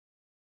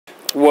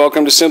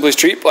Welcome to Simply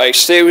Street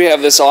Bikes. Today we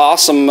have this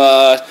awesome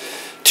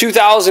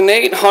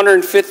 2008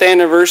 105th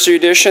Anniversary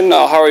Edition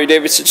Harley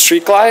Davidson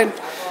Street Glide.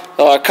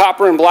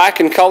 Copper and black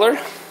in color.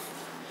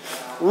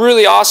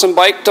 Really awesome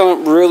bike,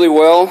 done really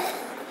well.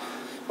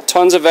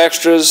 Tons of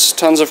extras,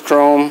 tons of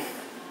chrome.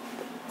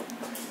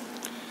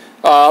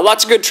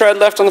 Lots of good tread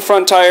left on the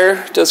front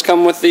tire. It does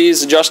come with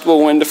these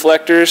adjustable wind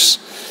deflectors.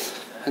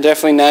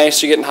 Definitely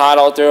nice. You're getting hot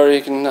out there, or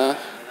you can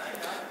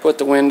put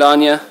the wind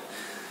on you.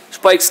 This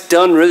bike's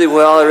done really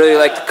well. I really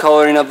like the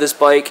coloring of this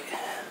bike.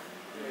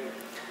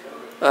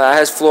 It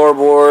has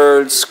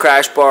floorboards,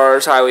 crash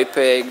bars, highway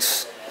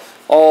pegs,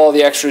 all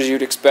the extras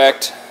you'd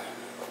expect.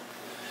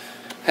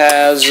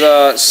 Has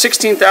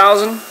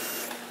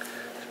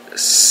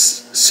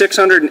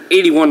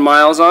 16,681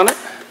 miles on it.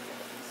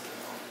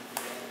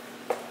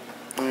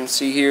 You can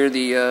see here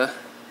the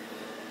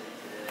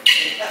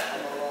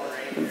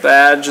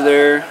badge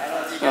there.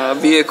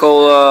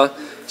 Vehicle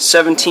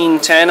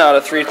 1710 out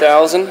of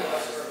 3,000.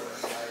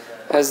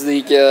 Has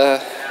the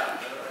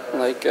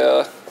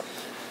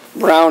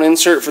brown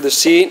insert for the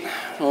seat.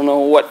 I don't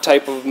know what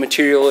type of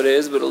material it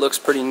is, but it looks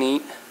pretty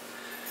neat.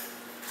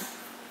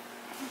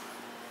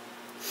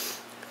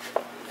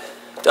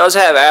 It does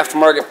have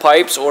aftermarket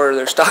pipes, or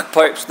their stock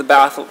pipes. The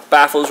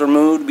baffles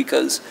removed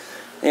because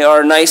they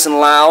are nice and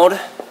loud.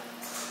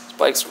 This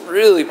bike's a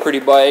really pretty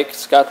bike.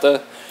 It's got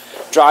the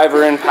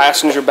driver and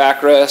passenger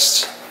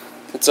backrest.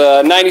 It's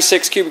a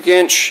 96 cubic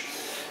inch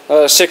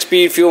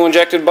 6-speed fuel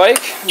injected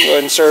bike. Go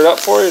ahead and start it up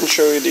for you and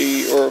show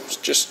you or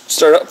just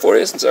start it up for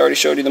you since I already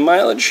showed you the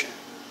mileage.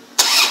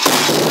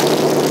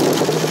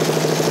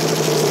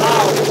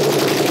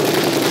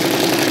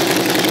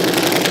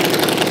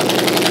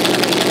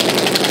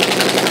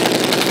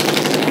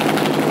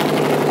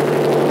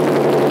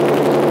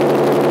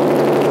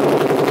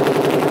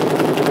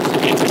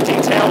 Interesting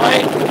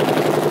taillight.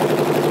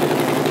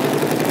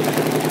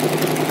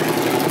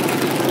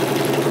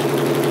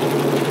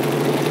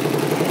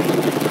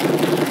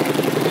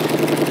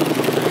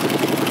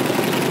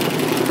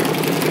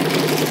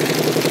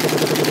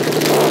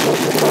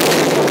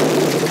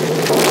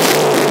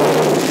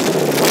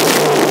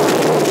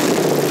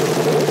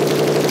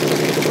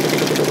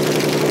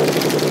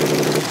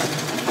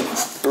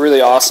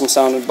 Really awesome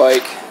sounding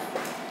bike.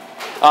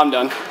 I'm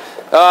done.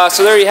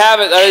 So there you have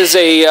it. That is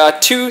a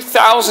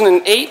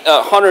 2008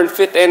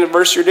 105th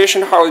Anniversary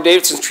Edition Harley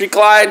Davidson Street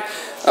Glide.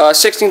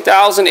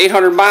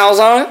 16,800 miles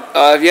on it.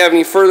 If you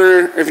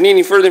need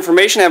any further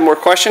information, have more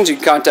questions, you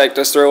can contact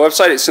us through our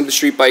website at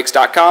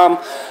simplystreetbikes.com,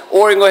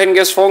 or you can go ahead and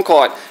give us a phone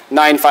call at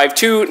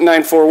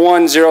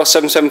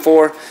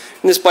 952-941-0774.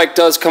 And this bike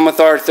does come with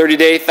our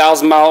 30-day,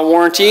 1,000-mile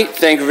warranty.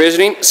 Thank you for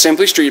visiting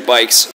Simply Street Bikes.